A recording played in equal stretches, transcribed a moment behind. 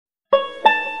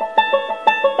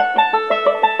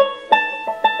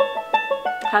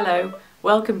Hello,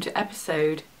 welcome to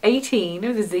episode 18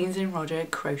 of the Zeens and Roger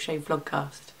Crochet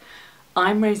Vlogcast.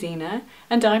 I'm Rosina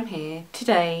and I'm here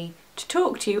today to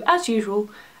talk to you as usual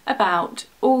about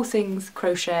all things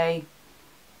crochet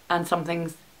and some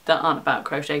things that aren't about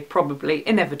crochet. Probably,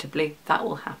 inevitably, that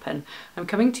will happen. I'm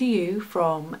coming to you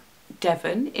from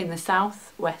Devon in the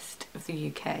southwest of the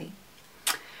UK.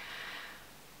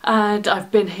 And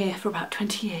I've been here for about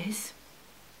 20 years.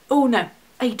 Oh no,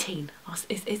 18.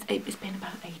 It's been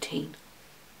about 18.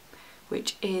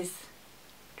 Which is,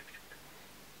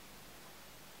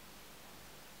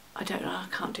 I don't know, I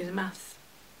can't do the maths.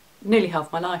 Nearly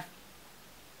half my life.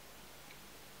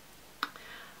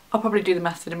 I'll probably do the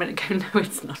maths in a minute and go, no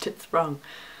it's not, it's wrong.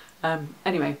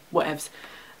 Anyway, whatevs.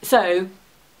 So,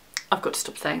 I've got to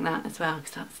stop saying that as well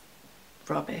because that's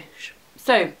rubbish.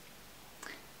 So,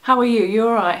 how are you? You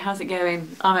alright? How's it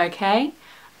going? I'm okay.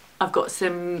 I've got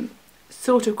some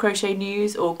sort of crochet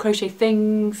news or crochet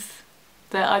things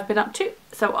that I've been up to,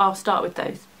 so I'll start with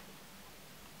those.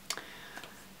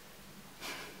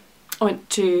 I went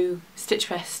to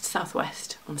Stitchfest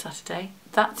Southwest on Saturday.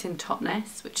 That's in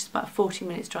Totnes, which is about a 40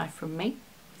 minutes drive from me.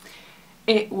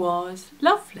 It was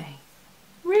lovely,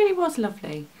 really was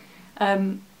lovely.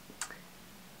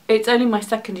 It's only my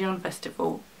second yarn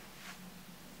festival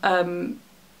that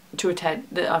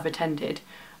I've attended.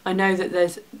 I know that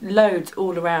there's loads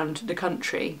all around the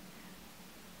country,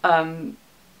 but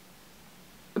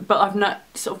I've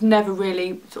never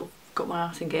really got my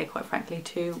arse in gear, quite frankly,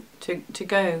 to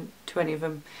go to any of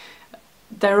them.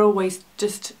 They're always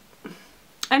just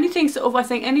anything I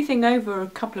think anything over a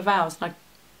couple of hours, like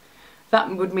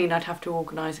that would mean I'd have to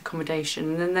organise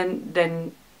accommodation, and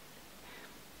then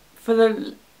for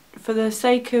the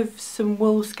sake of some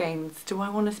wool skeins, do I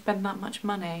want to spend that much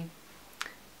money?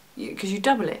 Because you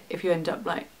double it if you end up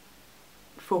like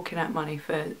forking out money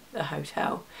for a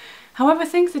hotel. However,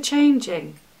 things are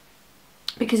changing,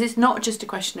 because it's not just a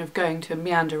question of going to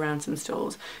meander around some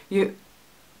stalls. You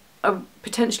are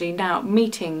potentially now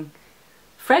meeting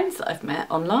friends that I've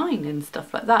met online and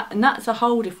stuff like that, and that's a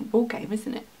whole different ball game,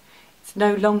 isn't it? It's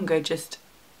no longer just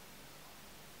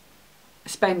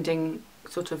spending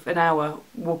sort of an hour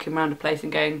walking around a place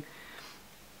and going,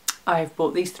 I've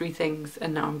bought these 3 things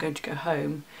and now I'm going to go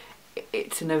home.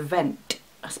 It's an event,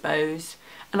 I suppose,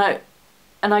 and I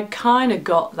kind of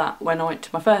got that when I went to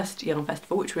my first yarn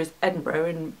festival, which was Edinburgh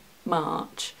in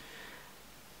March,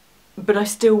 but I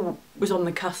still was on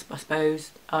the cusp, I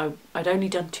suppose. I'd only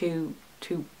done two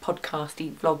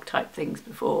podcasty vlog type things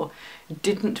before.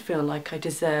 Didn't feel like I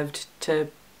deserved to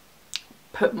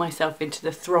put myself into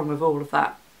the throng of all of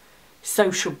that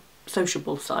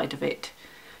sociable side of it.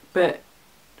 But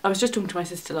I was just talking to my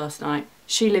sister last night.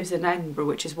 She lives in Edinburgh,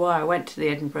 which is why I went to the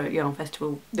Edinburgh Yarn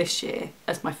Festival this year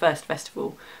as my first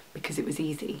festival, because it was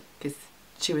easy, because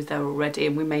she was there already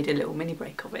and we made a little mini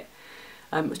break of it.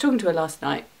 I was talking to her last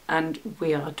night and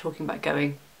we are talking about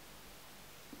going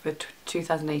for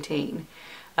 2018,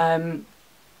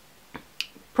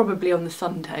 probably on the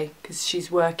Sunday, because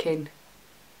she's working,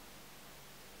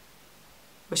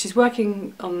 well, she's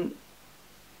working on,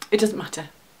 it doesn't matter,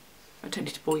 I don't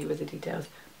need to bore you with the details.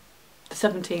 The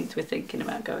 17th we're thinking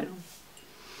about going on.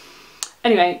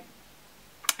 Anyway,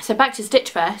 so back to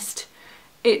Stitchfest.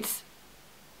 It's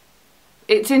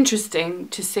interesting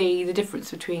to see the difference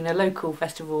between a local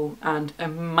festival and a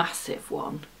massive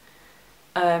one.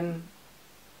 But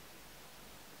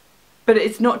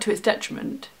it's not to its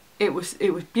detriment. It was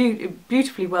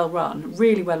beautifully well run,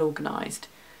 really well organised.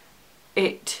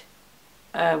 It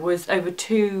was over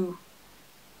 2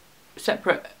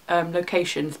 separate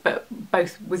locations, but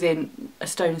both within a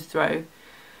stone's throw.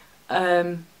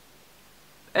 A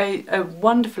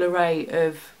wonderful array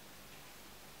of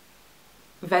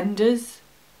vendors,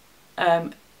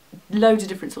 loads of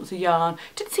different sorts of yarn.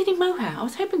 Didn't see any mohair. I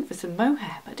was hoping for some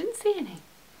mohair, but I didn't see any.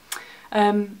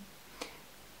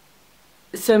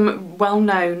 Some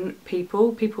well-known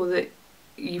people that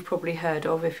you've probably heard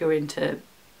of if you're into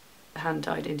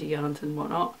hand-dyed indie yarns and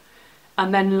whatnot.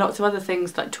 And then lots of other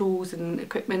things like tools and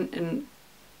equipment and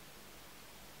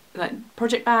like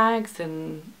project bags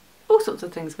and all sorts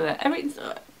of things with it.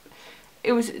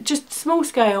 It was just small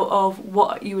scale of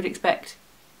what you would expect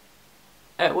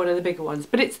at one of the bigger ones,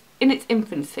 but it's in its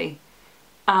infancy.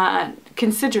 And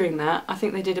considering that, I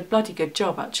think they did a bloody good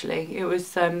job actually. It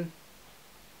was it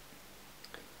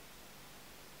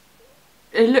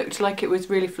looked like it was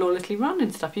really flawlessly run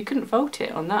and stuff. You couldn't fault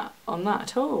it on that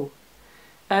at all.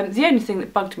 The only thing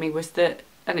that bugged me was that,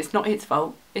 and it's not its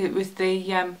fault, it was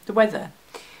the weather.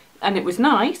 And it was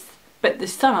nice, but the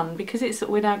sun, because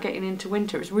we're now getting into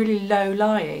winter, it's really low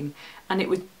lying, and it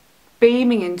was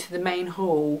beaming into the main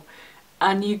hall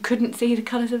and you couldn't see the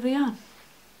colours of the yarn.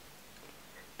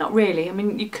 Not really, I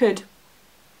mean you could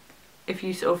if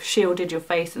you sort of shielded your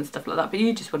face and stuff like that, but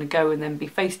you just want to go and then be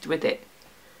faced with it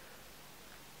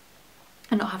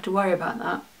and not have to worry about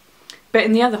that. But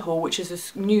in the other haul, which is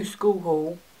a new school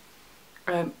haul,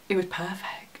 it was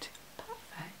perfect.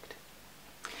 Perfect.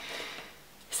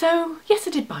 So yes,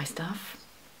 I did buy stuff,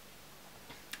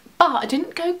 but I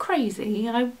didn't go crazy.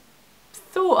 I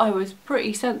thought I was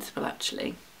pretty sensible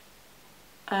actually.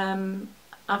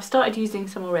 I've started using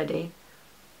some already,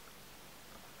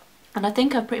 and I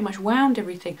think I've pretty much wound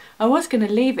everything. I was going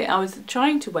to leave it. I was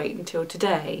trying to wait until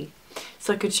today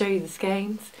so I could show you the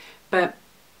skeins, but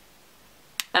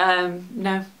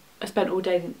no, I spent all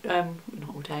day, not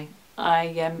all day,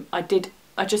 I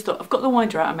just thought, I've got the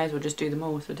winder out, I may as well just do them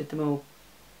all, so I did them all.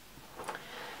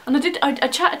 And I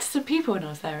chatted to some people when I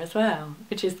was there as well,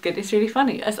 which is good. It's really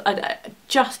funny. I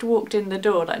just walked in the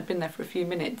door, like I'd been there for a few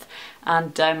minutes,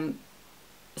 and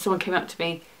someone came up to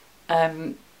me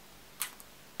and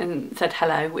said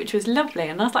hello, which was lovely,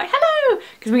 and I was like, hello,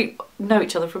 because we know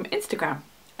each other from Instagram,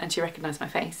 and she recognised my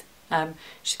face.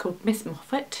 She's called Miss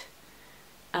Moffat,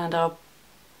 and I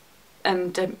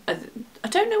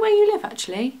don't know where you live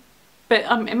actually, but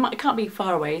it can't be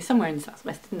far away, somewhere in the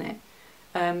southwest, isn't it?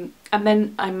 And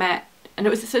then I met, and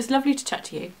so it's lovely to chat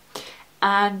to you,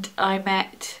 and I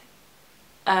met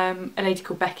a lady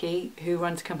called Becky who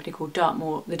runs a company called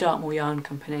the Dartmoor Yarn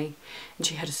Company, and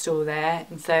she had a store there,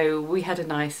 and so we had a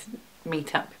nice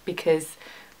meet up because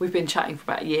we've been chatting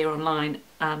for about a year online,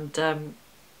 and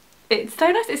it's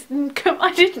so nice.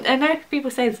 I know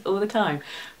people say this all the time,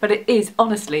 but it is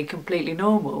honestly completely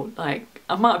normal. Like,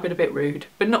 I might have been a bit rude,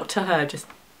 but not to her, just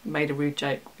made a rude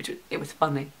joke, it was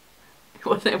funny. It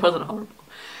wasn't horrible.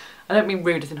 I don't mean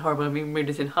rude as in horrible, I mean rude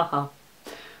as in haha.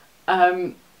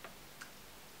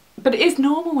 But it is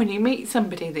normal when you meet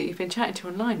somebody that you've been chatting to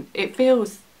online. It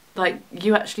feels like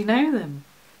you actually know them.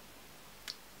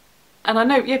 And I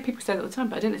know, yeah, people say that all the time,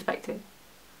 but I didn't expect it.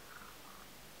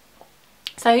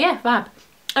 So yeah, fab.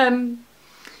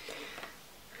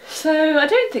 So I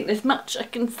don't think there's much I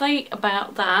can say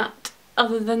about that,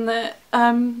 other than that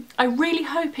I really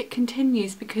hope it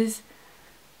continues, because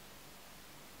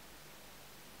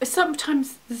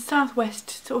sometimes the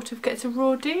southwest sort of gets a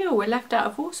raw deal. We're left out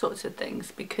of all sorts of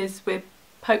things because we're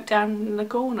poked down in the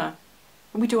corner.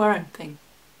 And we do our own thing,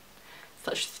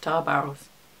 such as tar barrels.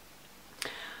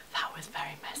 That was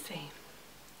very messy.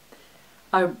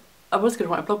 I was going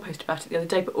to write a blog post about it the other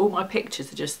day, but all my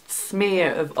pictures are just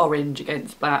smear of orange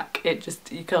against black. It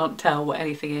just, you can't tell what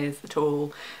anything is at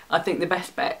all. I think the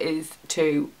best bet is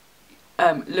to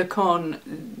look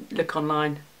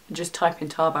online. Just type in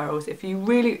tar barrels. If you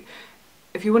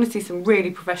want to see some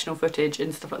really professional footage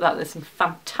and stuff like that, there's some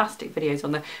fantastic videos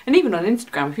on there. And even on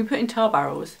Instagram, if you put in tar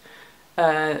barrels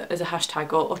as a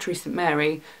hashtag, or Ottery St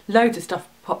Mary, loads of stuff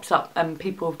pops up, and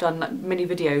people have done like mini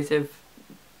videos of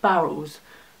barrels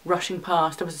rushing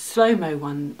past. There was a slow-mo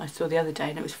one I saw the other day,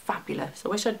 and it was fabulous. I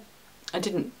wish I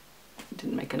didn't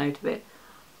make a note of it.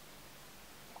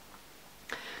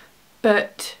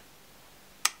 But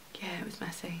yeah, it was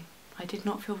messy. I did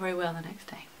not feel very well the next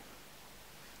day.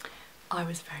 I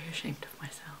was very ashamed of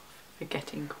myself for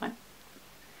getting quite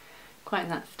in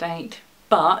that state.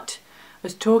 But I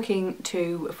was talking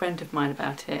to a friend of mine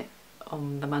about it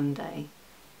on the Monday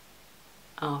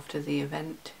after the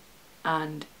event,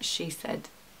 and she said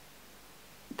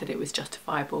that it was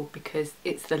justifiable because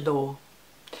it's the law.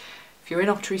 If you're in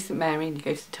Ottery St Mary and you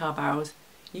go to the tar barrels,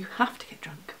 you have to get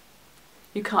drunk.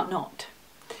 You can't not.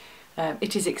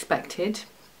 It is expected.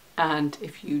 And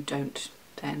if you don't,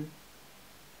 then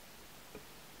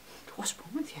what's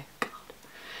wrong with you? God.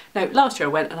 No, last year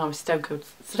I went and I was stone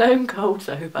cold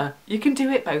sober. You can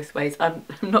do it both ways. I'm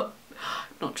not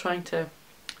trying to.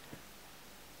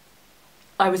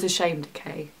 I was ashamed,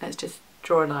 okay? Let's just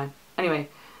draw a line. Anyway,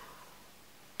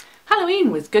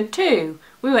 Halloween was good too.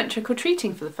 We went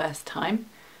trick-or-treating for the first time.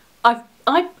 I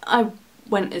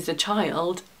went as a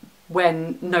child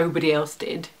when nobody else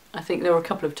did. I think there were a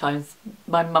couple of times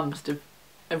my mum must have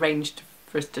arranged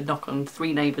for us to knock on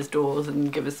 3 neighbours' doors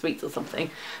and give us sweets or something,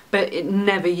 but it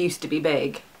never used to be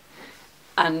big.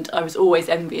 And I was always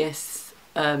envious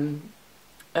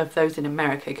of those in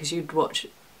America, because you'd watch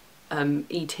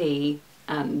E.T.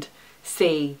 and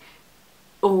see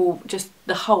all, just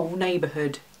the whole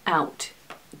neighbourhood out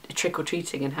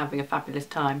trick-or-treating and having a fabulous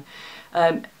time.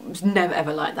 It was never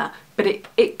ever like that, but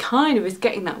it kind of is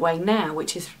getting that way now,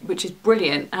 which is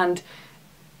brilliant. And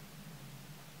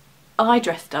I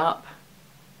dressed up.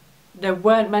 There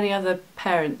weren't many other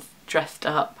parents dressed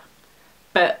up,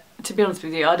 but to be honest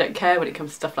with you, I don't care when it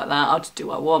comes to stuff like that. I'll just do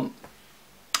what I want.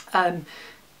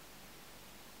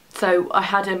 So I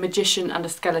had a magician and a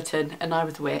skeleton, and I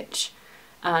was a witch,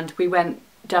 and we went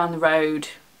down the road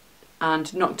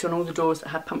and knocked on all the doors that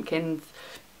had pumpkins.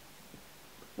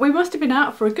 We must have been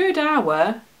out for a good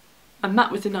hour, and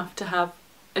that was enough to have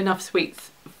enough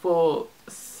sweets for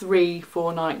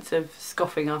 3-4 nights of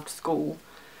scoffing after school.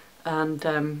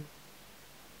 And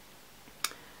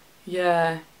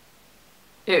yeah,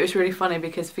 it was really funny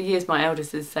because for years my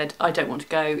eldest has said, I don't want to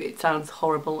go, it sounds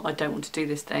horrible, I don't want to do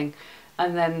this thing.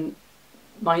 And then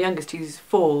my youngest, who's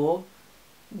 4,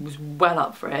 was well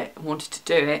up for it and wanted to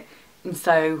do it. And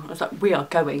so I was like, we are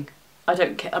going. I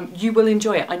don't care. You will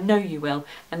enjoy it. I know you will.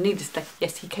 And needless to say,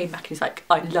 yes, he came back and he's like,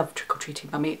 I love trick-or-treating,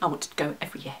 Mummy. I want to go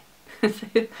every year.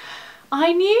 So,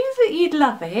 I knew that you'd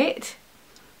love it.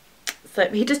 So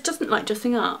he just doesn't like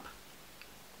dressing up.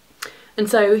 And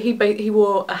so he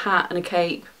wore a hat and a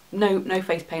cape, no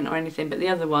face paint or anything, but the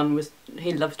other one was,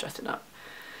 he loves dressing up.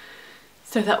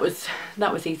 So that was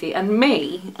easy. And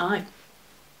me, I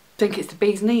think it's the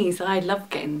bee's knees. I love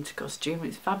getting into costume.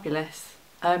 It's fabulous.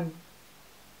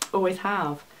 Always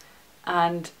have.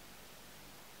 And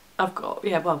I've got,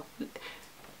 yeah, well,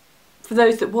 for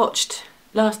those that watched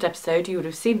last episode, you would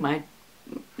have seen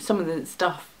some of the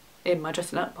stuff in my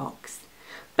dressing up box.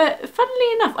 But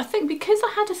funnily enough, I think because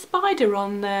I had a spider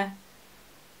on the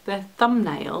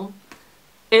thumbnail,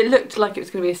 it looked like it was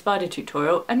going to be a spider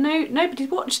tutorial, and nobody's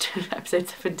watched episode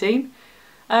 17.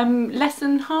 Less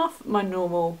than half my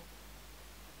normal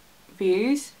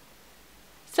views.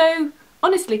 So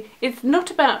honestly, it's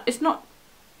not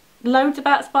loads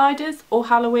about spiders or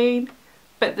Halloween,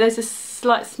 but there's a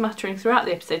slight smattering throughout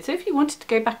the episode. So if you wanted to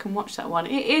go back and watch that one,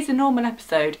 it is a normal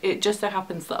episode. It just so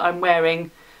happens that I'm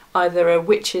wearing either a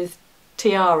witch's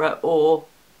tiara or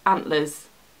antlers.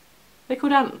 They're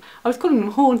called antlers. I was calling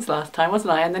them horns last time,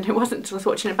 wasn't I? And then it wasn't until I was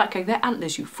watching it back going, they're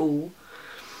antlers, you fool.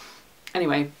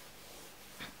 Anyway,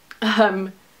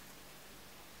 so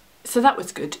that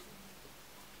was good.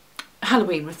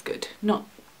 Halloween was good. Not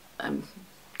go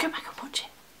back and watch it,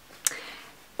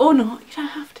 or not. You don't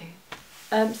have to.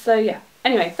 So yeah.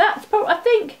 Anyway, that's probably, I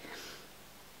think.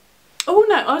 Oh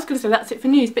no, I was going to say that's it for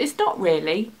news, but it's not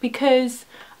really, because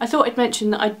I thought I'd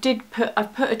mention that I've put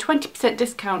a 20%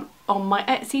 discount on my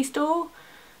Etsy store.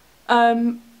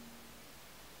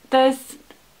 There's,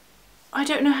 I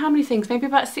don't know how many things, maybe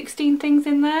about 16 things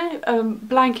in there,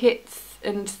 blankets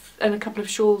and a couple of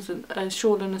shawls, and a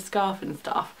shawl and a scarf and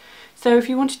stuff. So if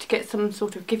you wanted to get some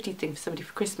sort of gifty thing for somebody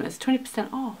for Christmas,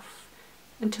 20% off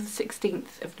until the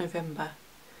 16th of November.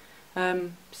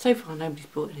 So far nobody's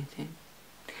bought anything.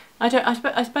 I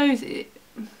suppose it,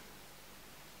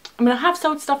 I mean, I have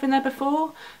sold stuff in there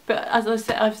before, but as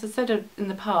I've said in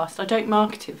the past, I don't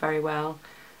market it very well,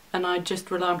 and I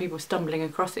just rely on people stumbling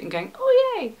across it and going,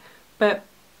 oh yay, but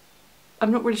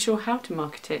I'm not really sure how to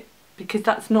market it, because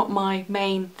that's not my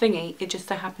main thingy. It just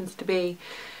so happens to be,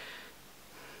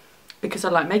 because I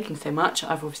like making so much,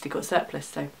 I've obviously got surplus.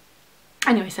 So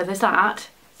anyway, so there's that.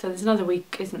 So there's another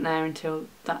week, isn't there, until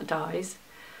that dies.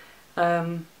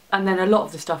 And then a lot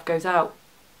of the stuff goes out.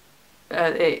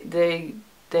 The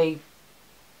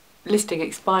listing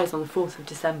expires on the 4th of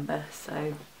December,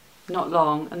 so not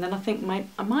long. And then I think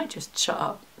I might just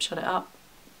shut it up,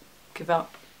 give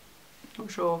up.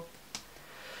 Not sure.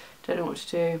 Don't know what to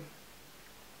do.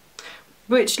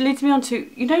 Which leads me on to,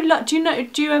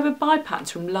 do you ever buy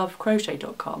patterns from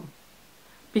lovecrochet.com?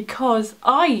 Because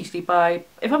I usually buy,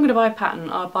 if I'm going to buy a pattern,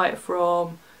 I'll buy it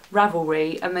from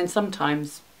Ravelry and then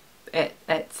sometimes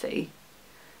Etsy.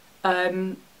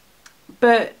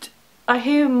 But I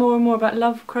hear more and more about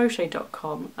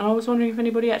lovecrochet.com, and I was wondering if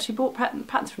anybody actually bought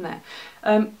patterns from there.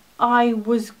 I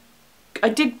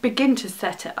did begin to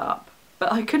set it up,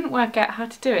 but I couldn't work out how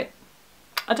to do it.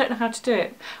 I don't know how to do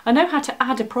it. I know how to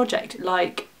add a project,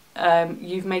 like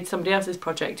you've made somebody else's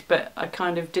project, but I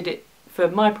kind of did it for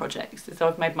my projects, so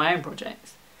I've made my own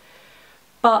projects.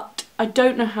 But I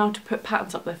don't know how to put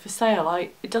patterns up there for sale.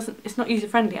 It's not user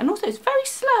friendly, and also it's very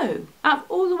slow. Out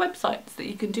of all the websites that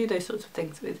you can do those sorts of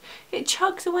things with, it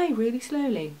chugs away really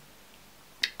slowly.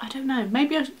 I don't know.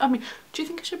 Maybe I mean, do you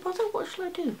think I should bother? What shall I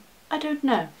do? I don't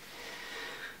know.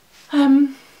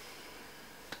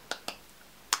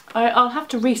 I'll have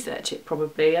to research it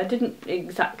probably. I didn't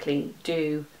exactly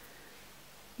do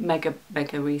mega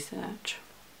research.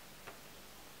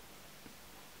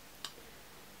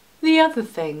 The other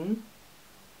thing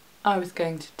I was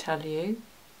going to tell you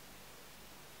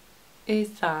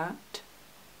is that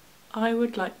I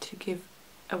would like to give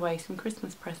away some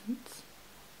Christmas presents.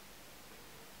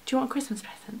 Do you want a Christmas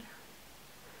present?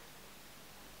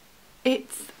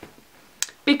 It's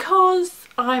because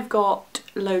I've got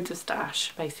loads of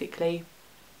stash, basically.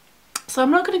 So I'm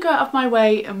not going to go out of my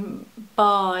way and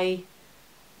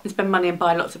spend money and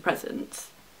buy lots of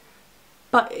presents.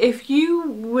 But if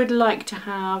you would like to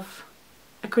have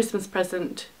a Christmas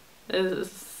present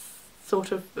as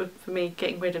sort of for me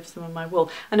getting rid of some of my wool,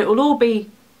 and it will all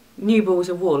be new balls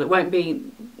of wool, it won't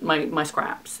be my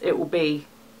scraps, it will be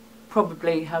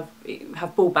probably have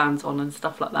ball bands on and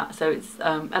stuff like that, so it's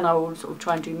and I will sort of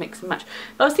try and do mix and match.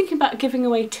 But I was thinking about giving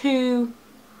away two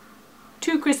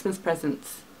Christmas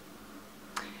presents,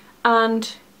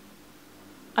 and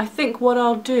I think what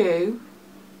I'll do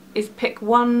is pick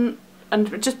one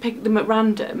and just pick them at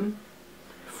random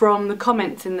from the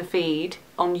comments in the feed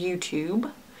on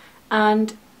YouTube,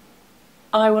 and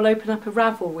I will open up a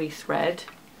Ravelry thread,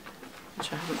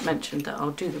 which I haven't mentioned that I'll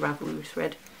do the Ravelry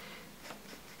thread.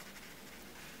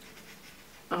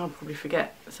 I'll probably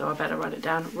forget, so I better write it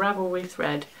down. Ravelry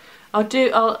thread. I'll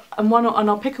pick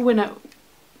a winner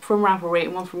from Ravelry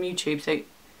and one from YouTube. So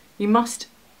you must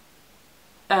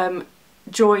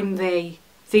join the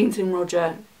Zeens and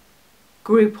Roger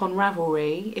group on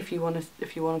Ravelry if you want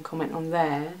to comment on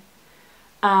there,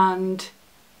 and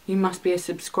you must be a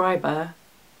subscriber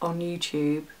on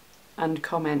YouTube and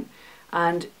comment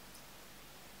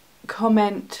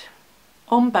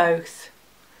on both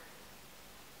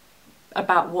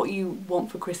about what you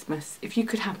want for Christmas. If you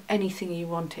could have anything you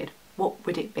wanted, what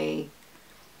would it be?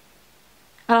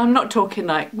 And I'm not talking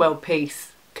like world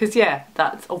peace, because yeah,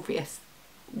 that's obvious.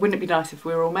 Wouldn't it be nice if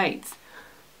we were all mates?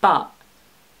 But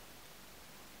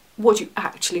what do you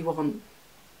actually want?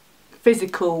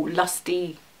 Physical,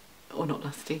 lusty, or not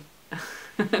lusty,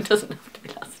 it doesn't have to be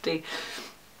lusty.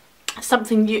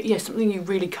 Something you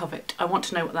really covet. I want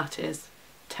to know what that is.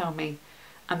 Tell me.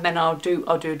 And then I'll do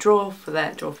a draw for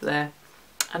there,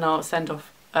 and I'll send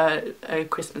off a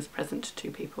Christmas present to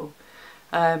 2 people.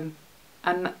 And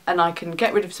I can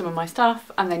get rid of some of my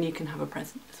stuff, and then you can have a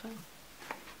present as well.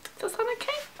 Does that sound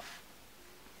okay?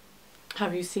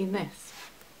 Have you seen this?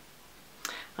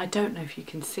 I don't know if you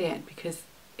can see it because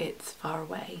it's far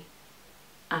away,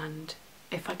 and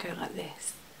if I go like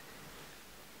this,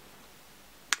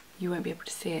 you won't be able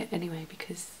to see it anyway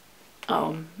because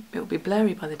it'll be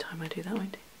blurry by the time I do that,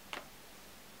 won't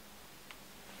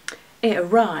it? It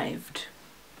arrived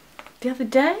the other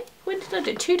day. When did I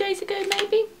do it? 2 days ago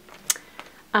maybe?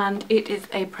 And it is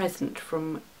a present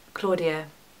from Claudia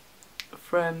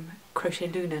from Crochet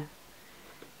Luna,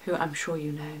 who I'm sure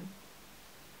you know.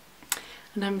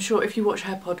 And I'm sure if you watch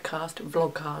her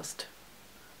vlogcast,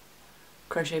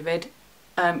 Crochet Vid,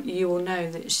 you will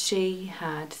know that she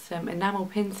had some enamel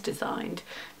pins designed,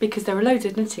 because there are loads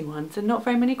of knitting ones and not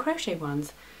very many crochet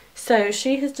ones. So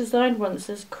she has designed one that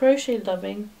says crochet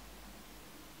loving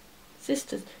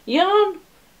sisters, yarn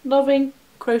loving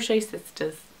crochet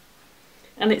sisters,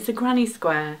 and it's a granny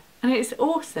square and it's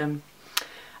awesome.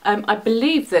 I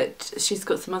believe that she's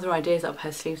got some other ideas up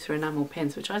her sleeve for enamel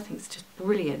pins, which I think is just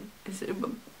brilliant. It's a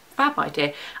fab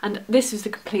idea, and this was a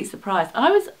complete surprise.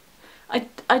 I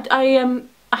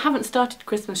haven't started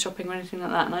Christmas shopping or anything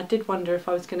like that, and I did wonder if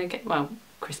I was going to get, well,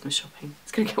 Christmas shopping, I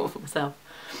was going to get one for myself.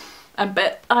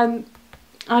 But I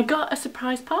got a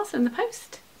surprise parcel in the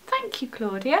post. Thank you,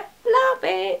 Claudia. Love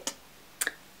it.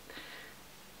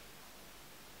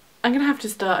 I'm going to have to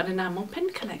start an enamel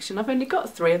pin collection. I've only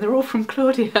got 3 and they're all from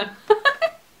Claudia.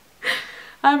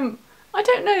 I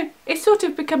don't know, it's sort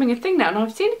of becoming a thing now, and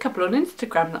I've seen a couple on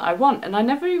Instagram that I want, and I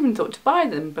never even thought to buy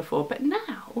them before, but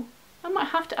now I might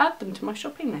have to add them to my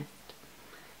shopping list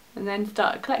and then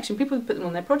start a collection. People put them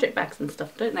on their project bags and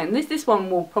stuff, don't they? And this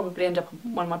one will probably end up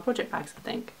on one of my project bags, I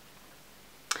think.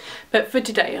 But for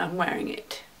today I'm wearing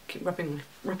it. Keep rubbing,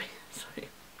 sorry.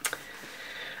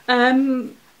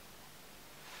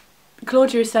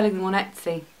 Claudia is selling them on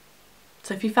Etsy,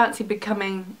 so if you fancy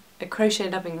becoming a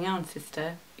crochet loving yarn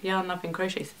loving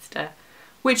crochet sister,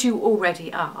 which you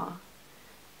already are,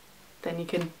 then you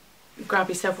can grab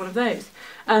yourself one of those.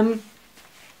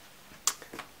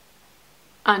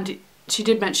 And she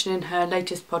did mention in her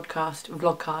latest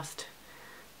vlogcast,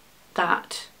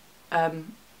 that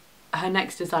her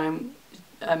next design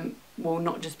will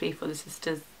not just be for the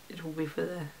sisters, it will be for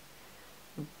the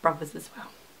brothers as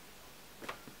well.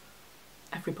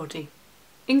 Everybody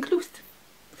inclusive.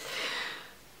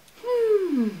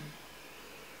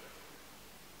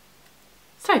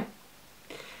 So,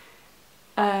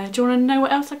 do you want to know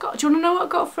what else I got? Do you want to know what I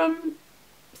got from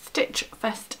Stitch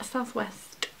Fest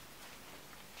Southwest?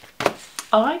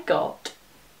 I got,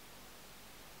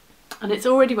 and it's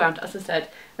already wound, as I said,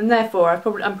 and therefore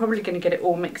I'm probably going to get it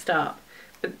all mixed up.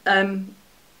 But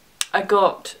I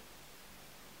got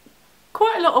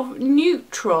quite a lot of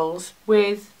neutrals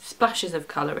with splashes of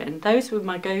colour in. Those were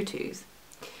my go-tos.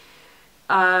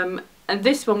 And And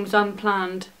this one was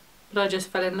unplanned, but I just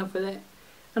fell in love with it.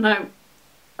 And I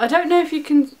don't know if you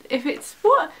can, if it's,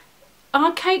 what,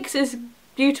 are cakes as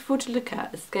beautiful to look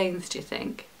at as skeins, do you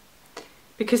think?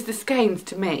 Because the skeins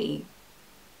to me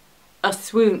are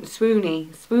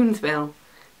Swoonsville,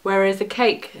 whereas a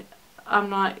cake, I'm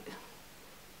like,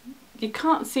 you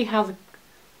can't see how the,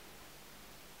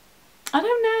 I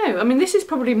don't know. I mean, this is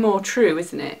probably more true,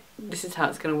 isn't it? This is how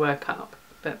it's going to work up.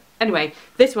 But anyway,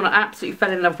 this one I absolutely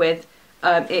fell in love with.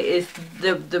 It is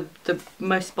the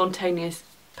most spontaneous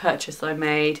purchase I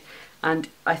made, and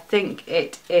I think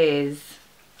it is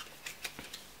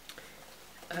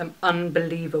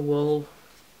Unbelievable,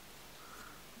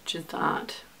 which is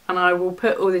that. And I will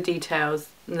put all the details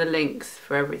and the links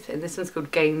for everything. This one's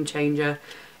called Game Changer.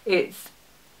 It's,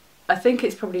 I think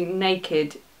it's probably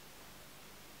naked,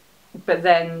 but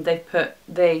then they've put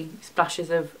the splashes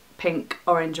of pink,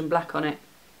 orange and black on it.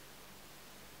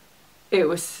 It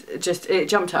was just, it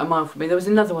jumped out a mile for me. There was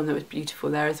another one that was beautiful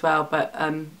there as well, but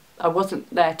I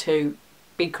wasn't there to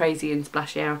be crazy and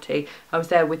splashy outy. I was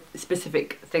there with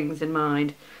specific things in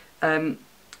mind, and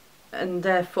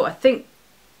therefore I think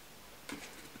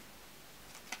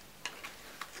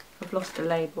I've lost a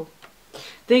label.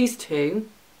 These two,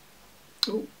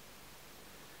 ooh,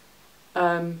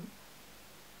 I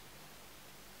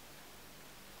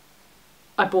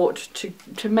bought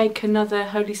to make another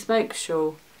Holy Smoke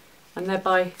shawl, and they're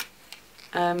by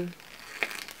hand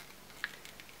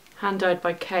dyed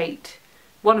by Kate.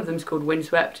 One of them's called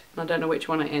Windswept, and I don't know which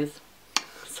one it is.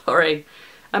 Sorry.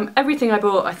 Everything I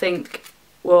bought, I think,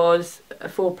 was a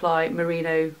 4-ply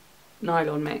merino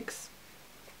nylon mix.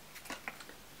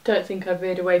 Don't think I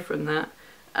veered away from that.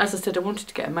 As I said, I wanted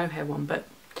to get a mohair one, but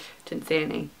didn't see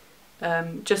any.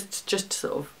 Just to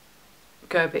sort of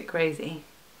go a bit crazy.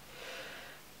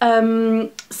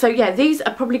 So yeah, these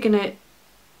are probably going to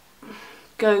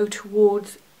go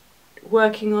towards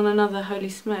working on another Holy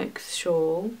Smokes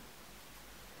shawl,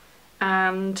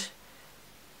 and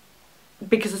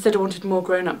because I said I wanted more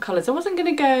grown-up colours, I wasn't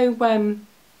going to go, by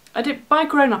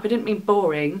grown-up I didn't mean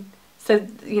boring, so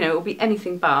you know, it'll be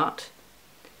anything but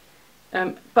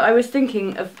I was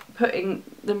thinking of putting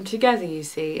them together, you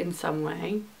see, in some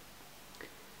way.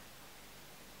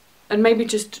 And maybe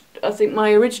just, I think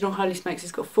my original Holy Smokes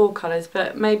has got 4 colours,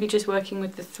 but maybe just working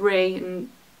with the 3 and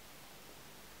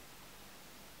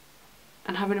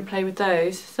having a play with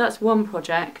those. So that's one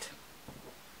project.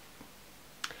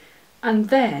 And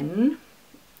then,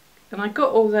 and I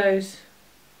got all those,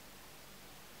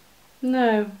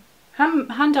 no,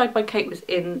 hand dyed by Kate was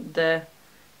in the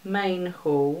main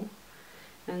haul,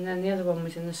 and then the other one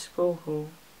was in the sprawl haul.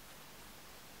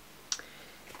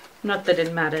 Not that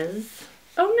it matters.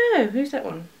 Oh no, who's that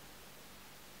one?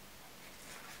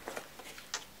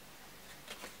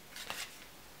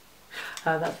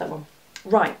 Oh, that's that one.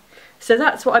 Right, so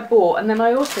that's what I bought, and then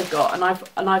I also got,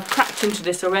 and I've cracked into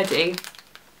this already,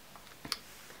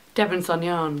 Devon's on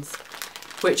Yarns,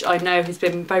 which I know has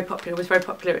been very popular, was very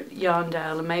popular at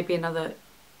Yarndale and maybe another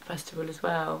festival as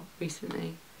well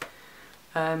recently.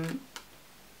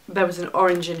 There was an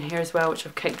orange in here as well, which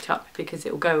I've caked up because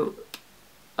it will go,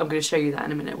 I'm going to show you that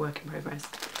in a minute, work in progress.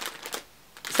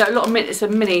 So a lot of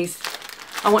minis.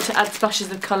 I want to add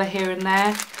splashes of colour here and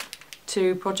there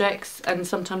to projects, and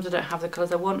sometimes I don't have the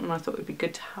colours I want, and I thought it would be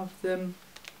good to have them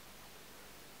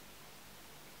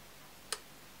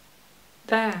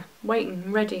there,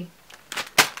 waiting, ready.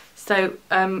 So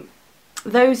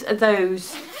those are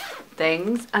those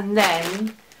things, and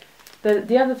then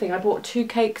the other thing, I bought 2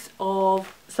 cakes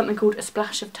of something called A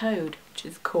Splash of Toad, which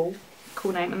is cool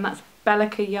name, and that's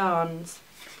Bellica Yarns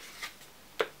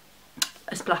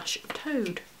A Splash of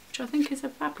Toad, which I think is a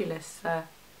fabulous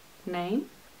name,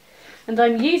 and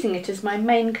I'm using it as my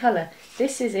main colour.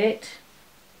 This is it.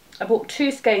 I bought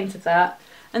 2 skeins of that,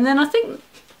 and then I think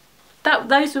that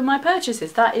those were my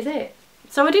purchases. That is it.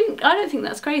 So I don't think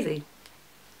that's crazy.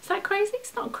 Is that crazy?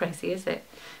 It's not crazy, is it?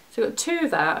 So I've got 2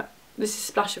 of that. This is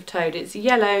Splash of Toad. It's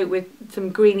yellow with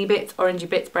some greeny bits, orangey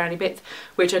bits, browny bits,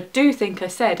 which I do think I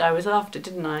said I was after,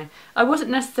 didn't I? I wasn't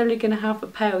necessarily going to have a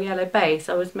pale yellow base.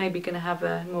 I was maybe going to have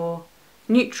a more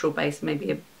neutral base,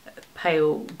 maybe a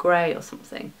pale grey or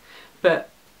something. But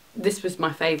this was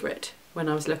my favourite when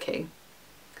I was looking,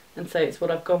 and so it's what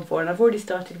I've gone for, and I've already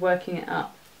started working it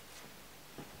up.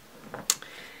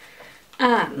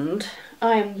 And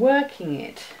I am working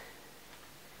it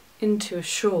into a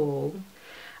shawl,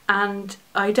 and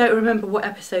I don't remember what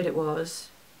episode it was,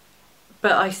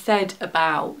 but I said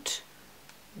about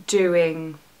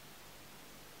doing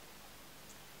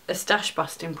a stash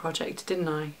busting project, didn't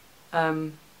I?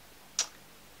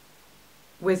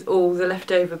 with all the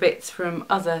leftover bits from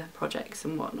other projects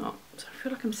and whatnot. So I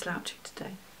feel like I'm slouching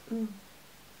today. Is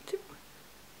it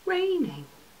raining?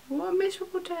 What a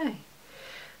miserable day.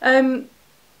 I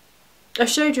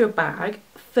showed you a bag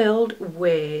filled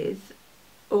with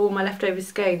all my leftover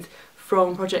skeins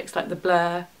from projects like the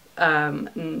Blur,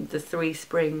 and the 3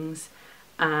 Springs,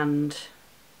 and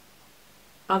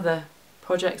other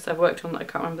projects I've worked on that I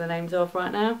can't remember the names of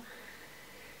right now.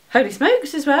 Holy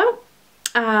Smokes as well,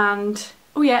 and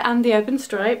oh yeah, and the Urban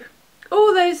Stripe.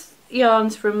 All those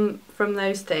yarns from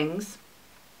those things.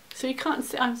 So you can't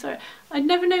see, I'm sorry, I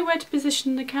never know where to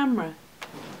position the camera.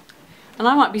 And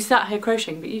I might be sat here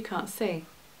crocheting, but you can't see.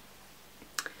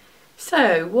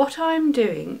 So what I'm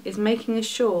doing is making a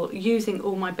shawl using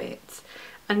all my bits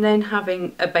and then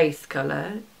having a base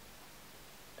colour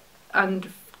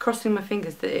and crossing my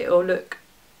fingers that it will look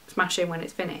smashing when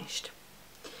it's finished.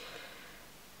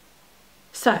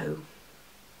 So,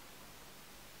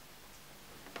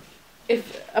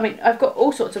 I've got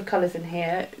all sorts of colours in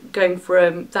here, going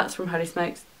from, that's from Holy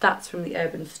Smokes, that's from the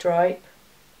Urban Stripe,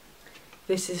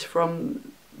 this is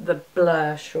from the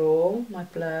Blur shawl, my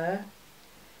Blur,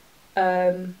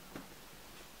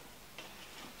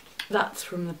 that's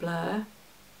from the Blur,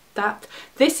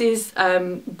 this is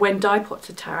When Dye Pots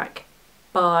Attack,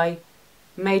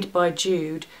 made by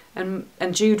Jude, and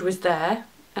Jude was there,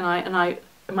 and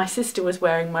my sister was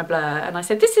wearing my Blur, and I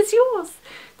said, this is yours,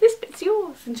 this bit's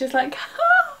yours, and she's like,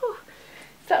 oh,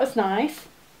 that was nice.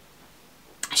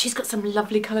 She's got some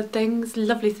lovely coloured things,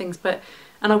 but,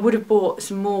 and I would have bought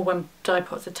some more When Dye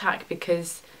Pots Attack,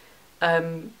 because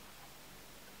there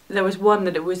was one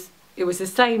that it was the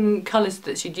same colours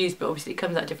that she'd used, but obviously it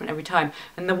comes out different every time,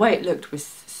 and the way it looked was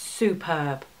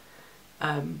superb.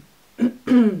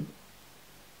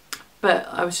 But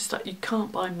I was just like, you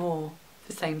can't buy more of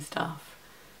the same stuff.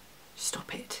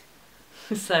 Stop it.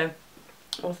 So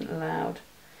I wasn't allowed.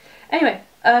 Anyway,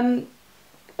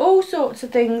 all sorts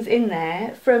of things in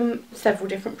there from several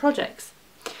different projects.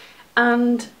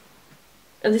 And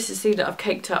this is see that I've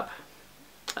caked up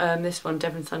this one,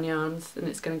 Devon Sun Yarns, and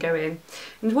it's going to go in.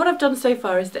 And what I've done so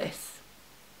far is this.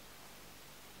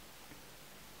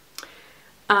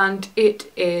 And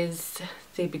it is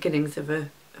the beginnings of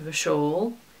a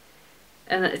shawl.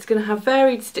 And it's going to have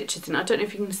varied stitches in it. I don't know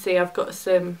if you can see, I've got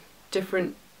some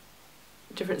different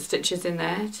stitches in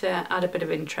there to add a bit of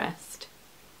interest.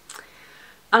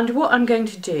 And what I'm going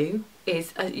to do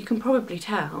is, as you can probably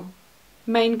tell,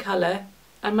 main colour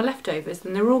and my leftovers,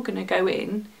 and they're all going to go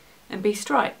in and be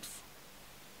stripes.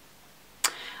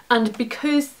 And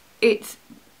because it's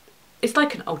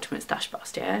like an ultimate stash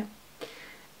bust, yeah?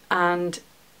 And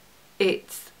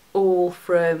it's all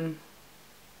from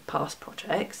past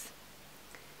projects.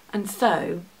 And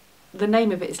so the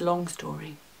name of it is Long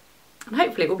Story, and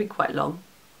hopefully it will be quite long.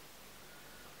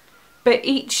 But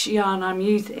each yarn I'm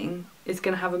using is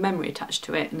going to have a memory attached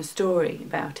to it and a story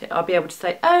about it. I'll be able to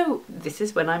say, oh, this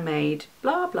is when I made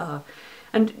blah blah.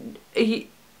 And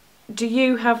do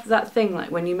you have that thing,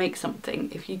 like when you make something,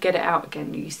 if you get it out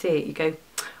again, you see it, you go,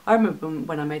 I remember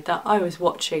when I made that, I was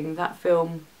watching that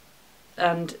film,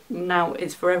 and now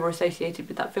it's forever associated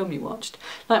with that film you watched.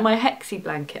 Like my Hexie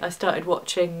blanket, I started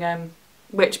watching,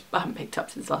 which I haven't picked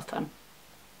up since last time,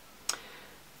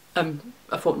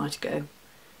 a fortnight ago.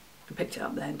 I picked it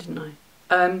up then, didn't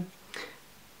I?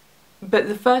 But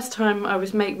the first time I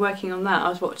was working on that, I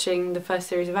was watching the first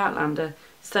series of Outlander.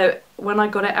 So when I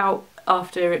got it out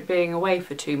after it being away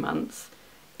for 2 months,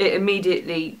 it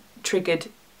immediately triggered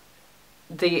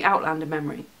the Outlander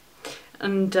memory.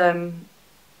 And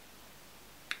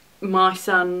my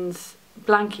son's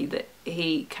blankie that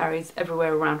he carries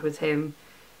everywhere around with him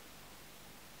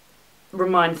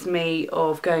reminds me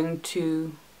of going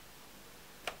to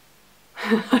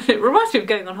it reminds me of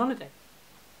going on holiday.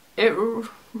 The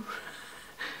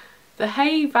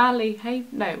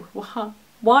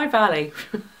Wye Valley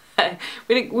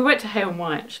we went to Hay on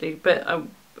Wye actually, but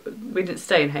we didn't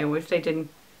stay in Hay on Wye, we stayed in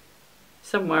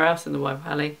somewhere else in the Wye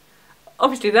Valley.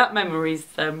 Obviously that memory's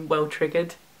well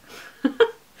triggered.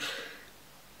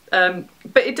 But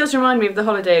it does remind me of the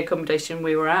holiday accommodation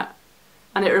we were at,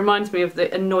 and it reminds me of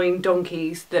the annoying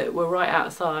donkeys that were right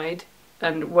outside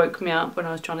and woke me up when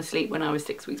I was trying to sleep when I was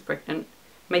 6 weeks pregnant,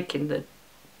 making the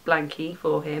blankie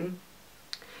for him.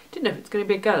 Didn't know if it's going to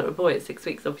be a girl or a boy at 6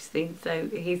 weeks obviously, so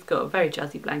he's got a very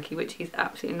jazzy blankie which he's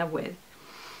absolutely in love with.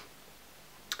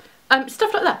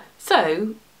 Stuff like that.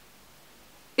 So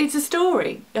it's a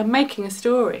story, I'm making a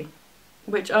story,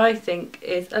 which I think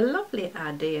is a lovely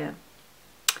idea.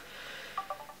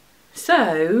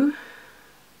 So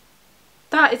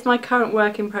that is my current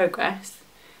work in progress,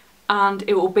 and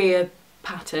it will be a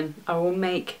pattern. I will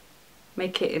make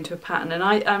make it into a pattern, and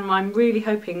I'm really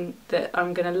hoping that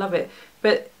I'm going to love it.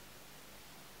 But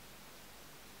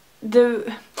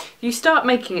you start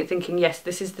making it thinking, yes,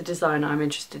 this is the design I'm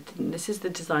interested in, this is the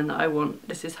design that I want,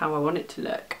 this is how I want it to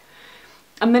look,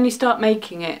 and then you start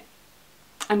making it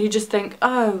and you just think,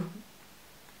 oh,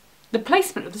 the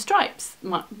placement of the stripes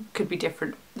could be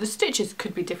different, the stitches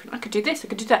could be different, I could do this, I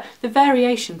could do that. The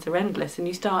variations are endless, and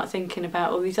you start thinking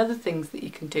about all these other things that you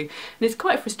can do, and it's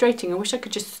quite frustrating. I wish I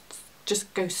could just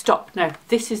go, stop, no,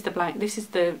 this is the blank, this is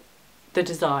the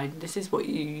design, this is what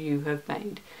you have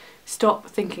made. Stop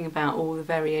thinking about all the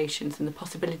variations and the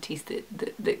possibilities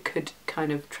that could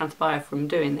kind of transpire from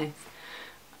doing this.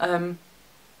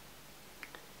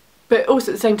 But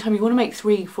also at the same time, you want to make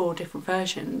 3-4 different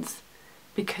versions,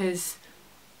 because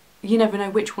you never know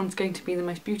which one's going to be the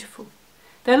most beautiful.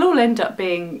 They'll all end up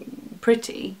being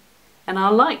pretty and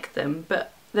I'll like them,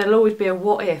 but there'll always be a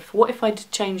what if. What if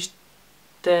I'd changed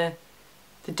the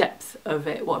depth of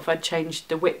it? What if I'd changed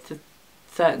the width of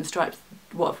certain stripes?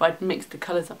 What if I'd mixed the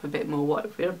colours up a bit more? What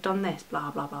if I'd done this?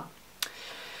 Blah blah blah.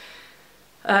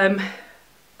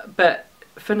 But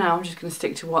for now I'm just going to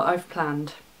stick to what I've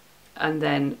planned, and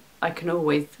then I can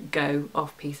always go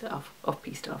off-piste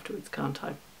afterwards, can't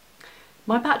I?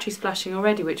 My battery's flashing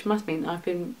already, which must mean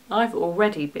I've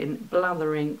already been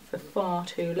blathering for far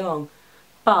too long,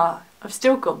 but I've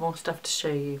still got more stuff to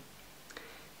show you.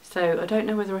 So I don't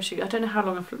know whether I don't know how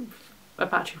long a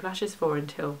battery flashes for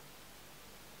until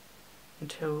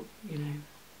you know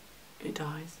it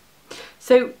dies.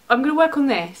 So I'm going to work on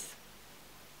this,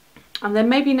 and then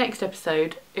maybe next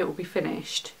episode it will be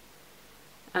finished.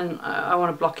 And I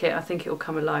want to block it. I think it will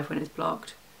come alive when it's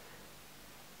blocked.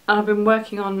 And I've been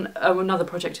working on another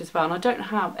project as well, and I don't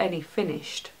have any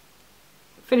finished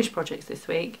projects this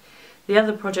week. The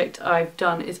other project I've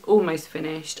done is almost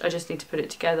finished. I just need to put it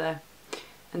together,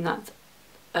 and that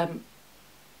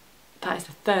is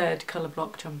the 3rd colour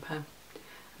block jumper.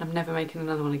 And I'm never making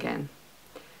another one again.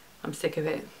 I'm sick of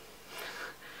it.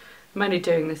 I'm only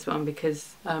doing this one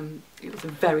because it was a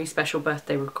very special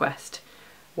birthday request,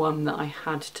 one that I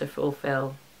had to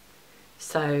fulfill.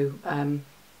 So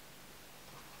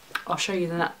I'll show you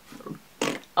that.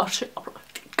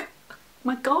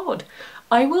 My God,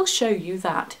 I will show you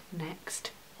that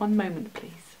next. One moment,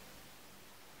 please.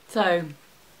 So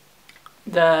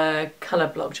the colour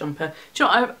block jumper. Do you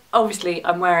know what?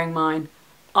 I'm wearing mine.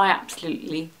 I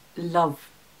absolutely love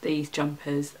these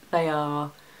jumpers. They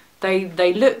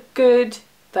look good.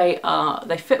 They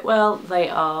fit well. They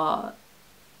are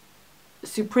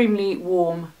supremely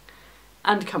warm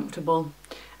and comfortable,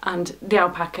 and the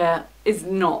alpaca is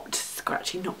not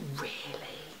scratchy, not really.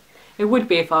 It would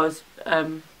be if I was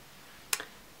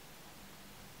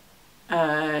if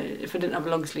I didn't have a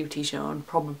long sleeve t-shirt on,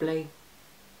 probably.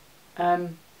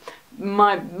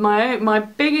 My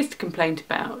biggest complaint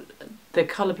about the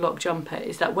colour block jumper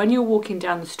is that when you're walking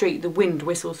down the street, the wind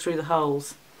whistles through the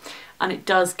holes and it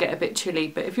does get a bit chilly.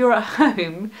 But if you're at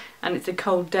home and it's a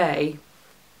cold day,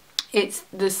 it's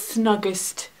the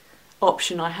snuggest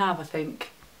option I have, I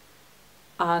think,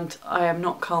 and I am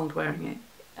not cold wearing it.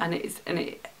 And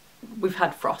we've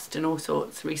had frost and all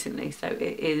sorts recently, so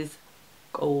it is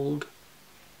cold.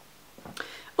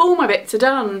 All my bits are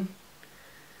done.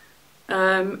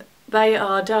 They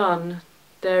are done.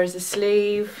 There is a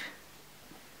sleeve.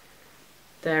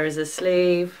 There is a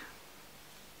sleeve.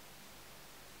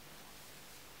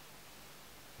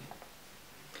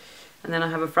 And then I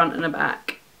have a front and a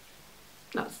back.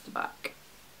 That's the back.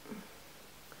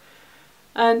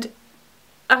 And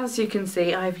as you can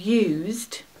see, I've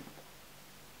used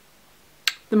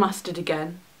the mustard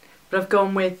again, but I've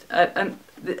gone with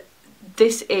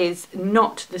this is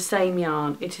not the same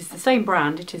yarn. It is the same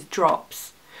brand. It is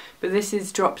Drops, but this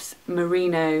is Drops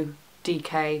Merino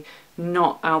DK,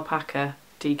 not Alpaca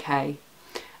DK.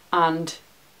 And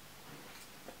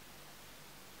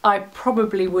I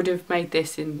probably would have made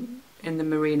this in the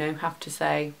merino, have to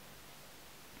say,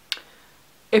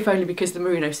 if only because the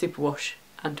merino superwash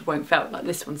and won't felt, like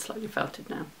this one's slightly felted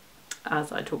now,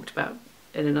 as I talked about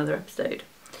in another episode.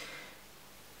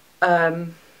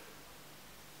 I'm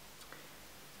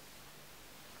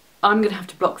going to have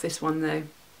to block this one though.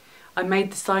 I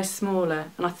made the size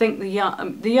smaller, and I think the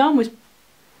yarn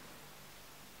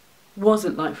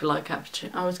wasn't like for like capture.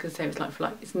 I was going to say it was like for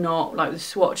like. It's not. Like the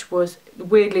swatch was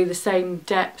weirdly the same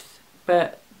depth,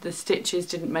 but the stitches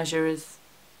didn't measure as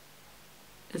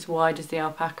wide as the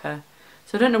alpaca.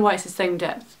 So I don't know why it's the same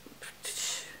depth.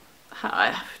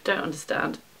 I don't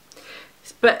understand.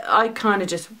 But I kind of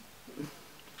just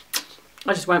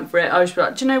went for it. I was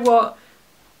like, do you know what?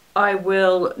 I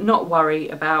will not worry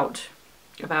about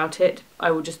about it.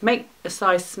 I will just make a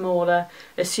size smaller,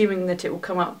 assuming that it will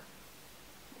come up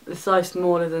a size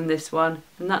smaller than this one,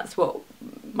 and that's what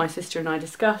my sister and I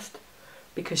discussed,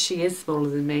 because she is smaller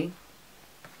than me.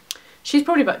 She's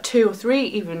probably about 2 or 3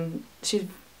 even.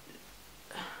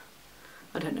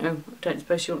 I don't know, I don't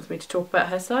suppose she wants me to talk about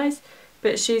her size,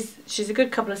 but she's a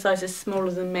good couple of sizes smaller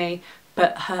than me.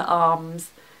 But her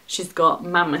arms, she's got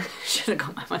mammoth, she hasn't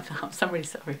got mammoth arms, I'm really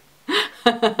sorry.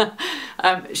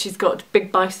 She's got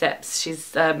big biceps. She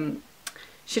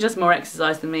does more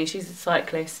exercise than me. She's a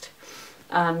cyclist,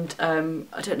 and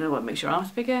I don't know what makes your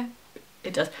arms bigger.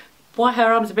 It does. Why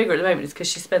her arms are bigger at the moment is because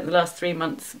she spent the last 3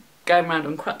 months going around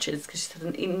on crutches because she's had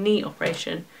a knee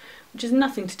operation, which has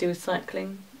nothing to do with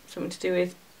cycling. Something to do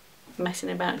with messing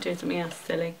about, doing something else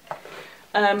silly.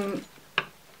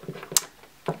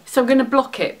 So I'm going to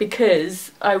block it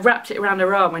because I wrapped it around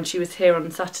her arm when she was here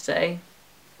on Saturday,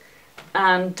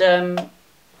 and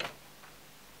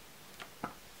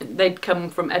they'd come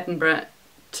from Edinburgh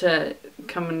to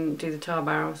come and do the tar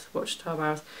barrels, watch the tar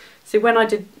barrels. So when I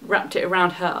wrapped it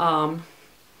around her arm,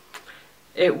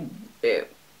 it's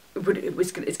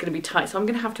going to be tight. So I'm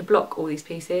going to have to block all these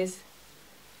pieces,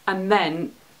 and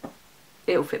then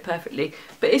it'll fit perfectly.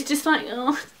 But it's just like,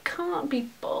 oh, can't be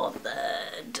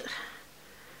bothered.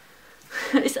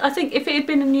 I think if it had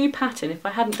been a new pattern, if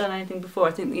I hadn't done anything before,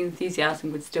 I think the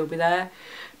enthusiasm would still be there.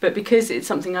 But because it's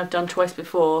something I've done twice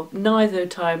before, neither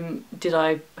time did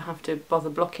I have to bother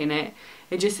blocking it.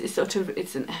 It's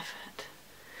an effort.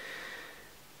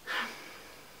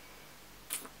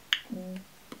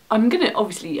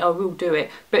 Obviously I will do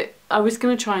it, but I was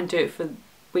gonna try and do it for the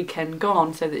weekend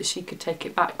gone so that she could take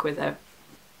it back with her.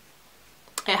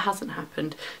 It hasn't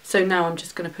happened, so now I'm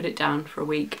just going to put it down for a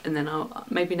week, and then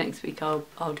maybe next week I'll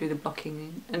do the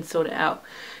blocking and sort it out.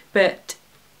 But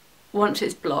once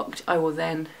it's blocked, I will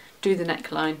then do the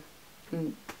neckline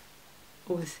and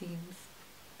all the seams.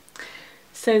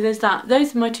 So there's that.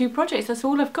 Those are my 2 projects. That's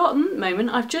all I've got at the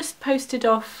moment. I've just posted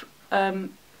off a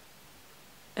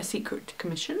secret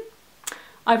commission.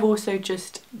 I've also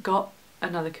just got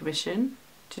another commission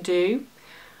to do.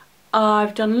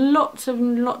 I've done lots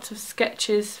and lots of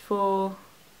sketches for...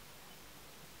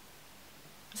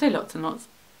 I say lots and lots.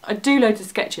 I do loads of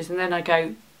sketches and then I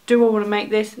go, do I want to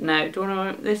make this? No. Do I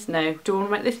want to make this? No. Do I want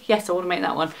to make this? Yes, I want to make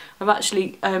that one. I've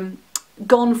actually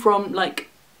gone from like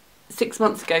 6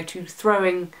 months ago to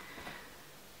throwing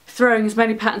as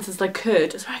many patterns as I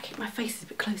could. Sorry, I keep my face a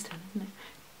bit close down, isn't it?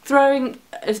 Throwing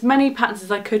as many patterns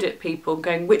as I could at people,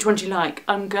 going, which one do you like?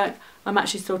 I'm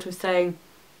actually sort of saying,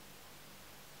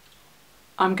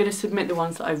 I'm going to submit the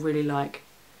ones that I really like,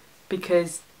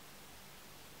 because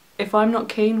if I'm not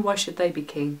keen, why should they be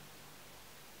keen?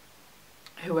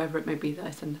 Whoever it may be that I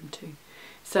send them to.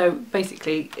 So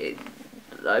basically,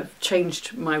 I've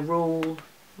changed my rule.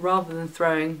 Rather than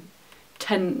throwing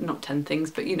not 10 things,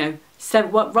 but you know,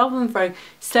 rather than throwing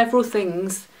several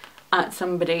things at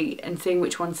somebody and seeing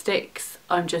which one sticks,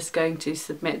 I'm just going to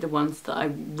submit the ones that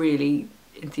I'm really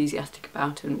enthusiastic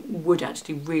about and would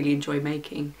actually really enjoy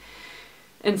making.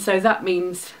 And so that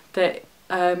means that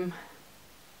I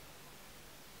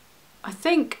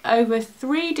think over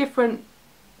 3 different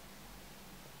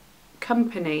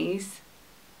companies,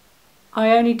 I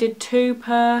only did 2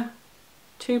 per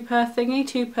thingy,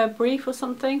 2 per brief or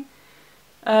something.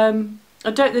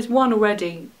 There's one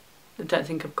already I don't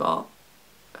think I've got.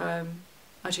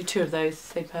 Actually 2 of those,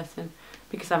 same person,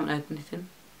 because I haven't heard anything.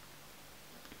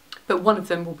 But one of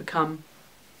them will become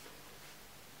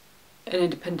an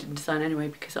independent design anyway,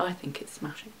 because I think it's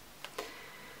smashing.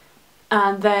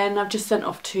 And then I've just sent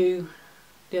off 2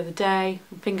 the other day.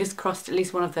 Fingers crossed at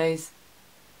least one of those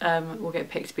will get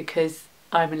picked, because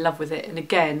I'm in love with it. And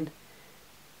again,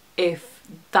 if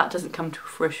that doesn't come to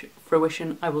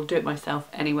fruition, I will do it myself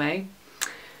anyway.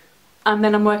 And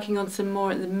then I'm working on some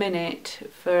more at the minute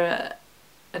for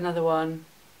another one.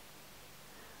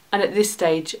 And at this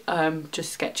stage, I'm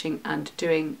just sketching and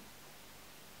doing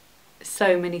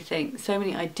so many things, so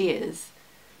many ideas,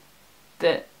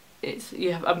 that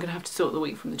I'm going to have to sort the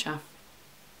wheat from the chaff.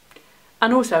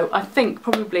 And also, I think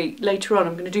probably later on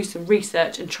I'm going to do some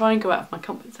research and try and go out of my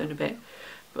comfort zone a bit.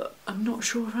 But I'm not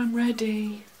sure if I'm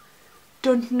ready.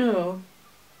 Don't know.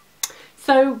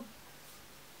 So,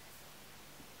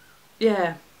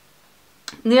 yeah.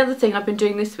 And the other thing I've been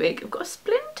doing this week, I've got a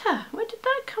splinter. Where did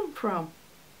that come from?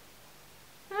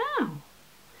 Ow.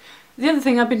 The other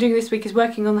thing I've been doing this week is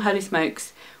working on the Holy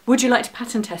Smokes. Would you like to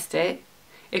pattern test it?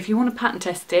 If you want to pattern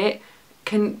test it,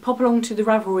 can pop along to the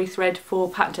Ravelry thread for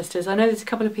pattern testers. I know there's a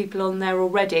couple of people on there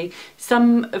already,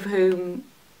 some of whom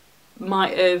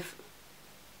might have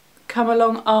come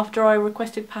along after I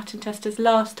requested pattern testers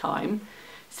last time.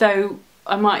 So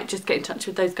I might just get in touch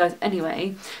with those guys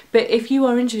anyway. But if you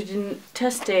are interested in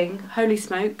testing Holy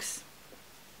Smokes,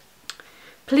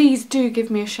 please do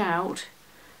give me a shout.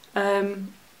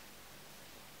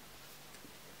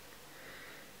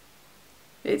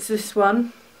 It's this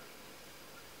one.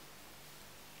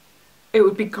 It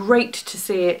would be great to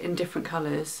see it in different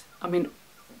colours. I mean,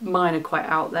 mine are quite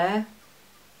out there.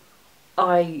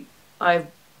 Every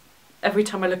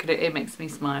time I look at it, it makes me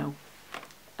smile.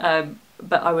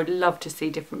 But I would love to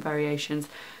see different variations.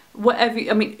 Whatever,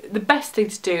 I mean, the best thing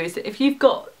to do is that if you've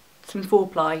got some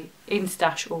 4-ply in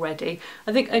stash already,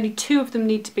 I think only 2 of them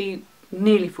need to be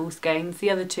nearly full skeins.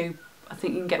 The other 2, I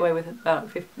think you can get away with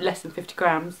about less than 50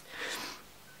 grams.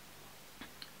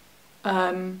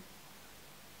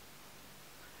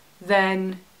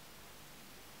 Then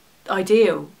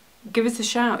ideal. Give us a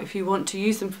shout if you want to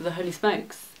use them for the Holy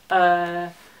Smokes.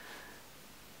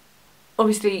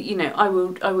 Obviously, you know, I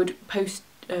would post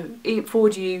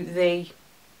forward you the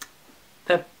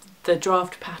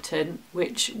draft pattern,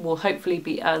 which will hopefully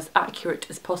be as accurate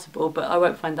as possible. But I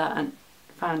won't find out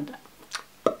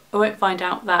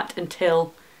that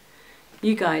until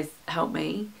you guys help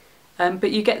me.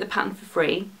 But you get the pattern for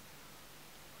free,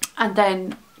 and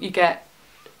then you get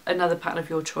another pattern of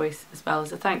your choice as well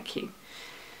as a thank you.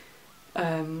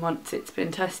 Once it's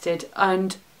been tested.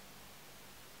 And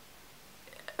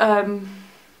if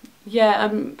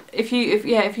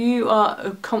you are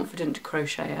a confident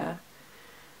crocheter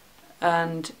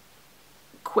and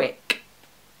quick,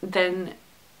 then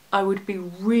I would be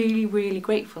really, really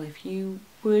grateful if you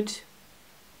would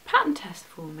pattern test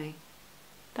for me.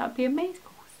 That would be amazing.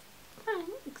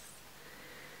 Thanks.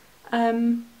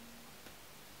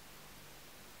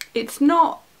 It's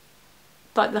not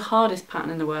like the hardest pattern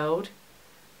in the world,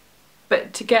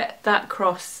 but to get that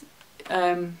cross,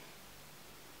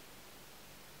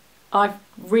 I've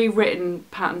rewritten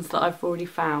patterns that I've already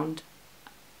found,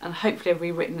 and hopefully I've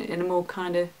rewritten it in a more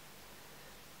kind of,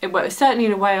 well, certainly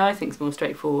in a way I think is more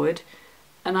straightforward,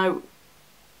 and I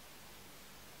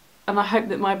hope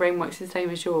that my brain works the same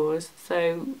as yours,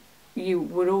 so you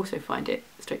would also find it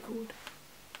straightforward.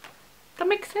 That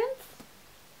makes sense?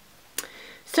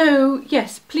 So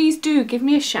yes, please do give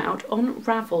me a shout on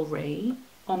Ravelry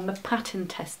on the pattern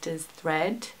testers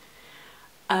thread.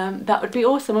 That would be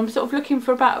awesome. I'm sort of looking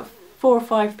for about 4 or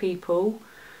 5 people,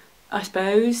 I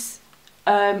suppose.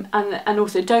 And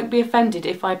also don't be offended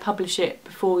if I publish it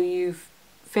before you've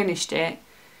finished it.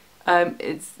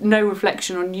 It's no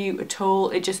reflection on you at all.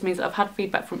 It just means that I've had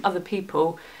feedback from other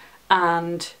people,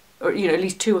 and or you know, at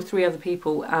least 2 or 3 other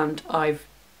people, and I've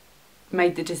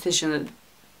made the decision that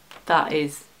that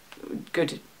is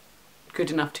good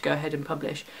enough to go ahead and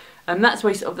publish. And that's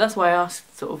why I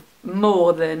asked sort of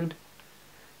more than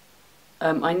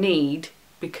I need,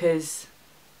 because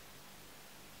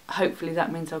hopefully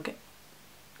that means I'll get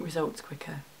results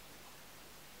quicker.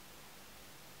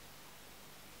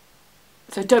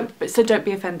 So don't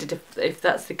be offended if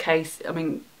that's the case. I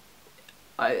mean,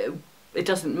 it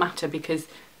doesn't matter, because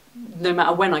no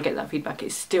matter when I get that feedback,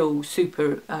 it's still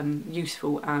super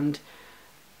useful, and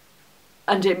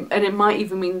it might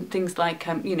even mean things like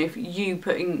you know, if you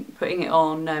putting it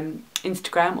on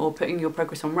Instagram or putting your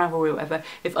progress on Ravelry or whatever,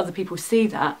 if other people see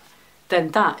that,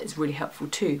 then that is really helpful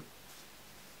too.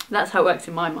 That's how it works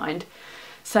in my mind.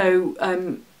 So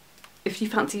if you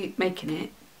fancy making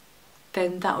it,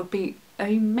 then that would be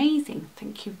amazing.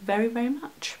 Thank you very, very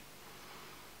much.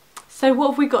 So what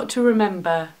have we got to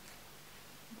remember,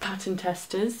 pattern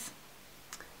testers?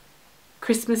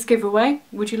 Christmas giveaway.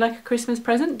 Would you like a Christmas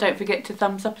present? Don't forget to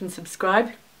thumbs up and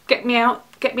subscribe. Get me out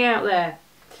there.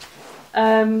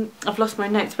 I've lost my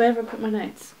notes. Where have I put my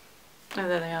notes? Oh,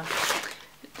 there they are.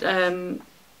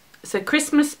 So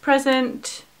Christmas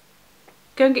present.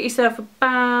 Go and get yourself a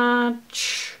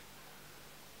badge.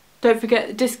 Don't forget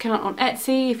the discount on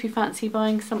Etsy if you fancy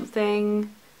buying something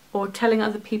or telling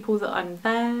other people that I'm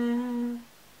there.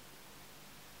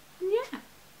 Yeah.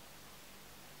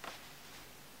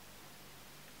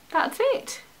 That's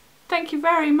it. Thank you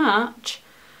very much.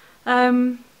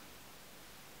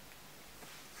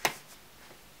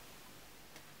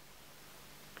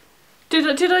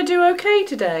 Did I do okay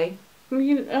today?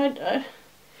 You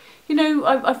know,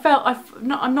 I'm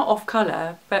not off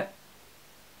colour, but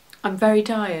I'm very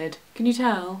tired. Can you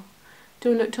tell?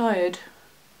 Do I look tired?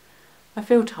 I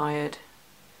feel tired.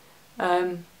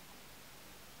 I'll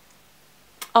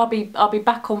be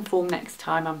back on form next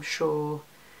time, I'm sure.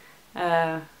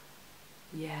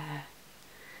 Yeah.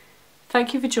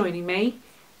 Thank you for joining me.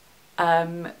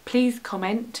 Please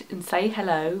comment and say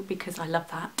hello, because I love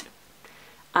that.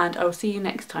 And I will see you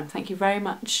next time. Thank you very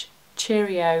much.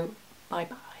 Cheerio. Bye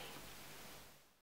bye.